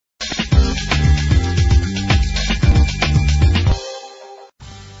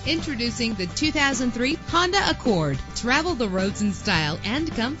Introducing the 2003 Honda Accord. Travel the roads in style and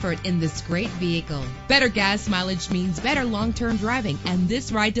comfort in this great vehicle. Better gas mileage means better long-term driving, and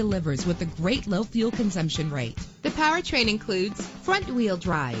this ride delivers with a great low fuel consumption rate. The powertrain includes front-wheel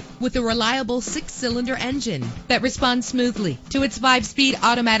drive with a reliable 6-cylinder engine that responds smoothly to its 5-speed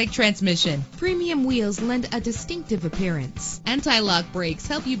automatic transmission. Premium wheels lend a distinctive appearance. Anti-lock brakes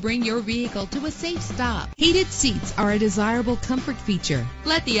help you bring your vehicle to a safe stop. Heated seats are a desirable comfort feature.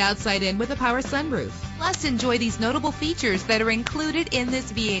 Let the outside in with a power sunroof. Plus, enjoy these notable features that are included in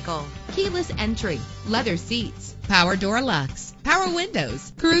this vehicle: keyless entry, leather seats, power door locks, power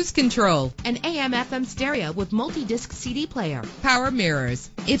windows, cruise control, an AM/FM stereo with multi-disc CD player, power mirrors.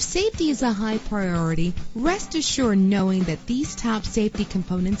 If safety is a high priority, rest assured knowing that these top safety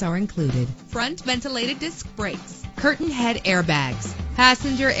components are included: front ventilated disc brakes, curtain head airbags,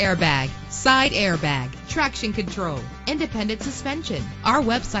 passenger airbag, side airbag, traction control, independent suspension. Our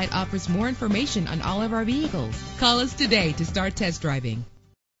website offers more information on all of our vehicles. Call us today to start test driving.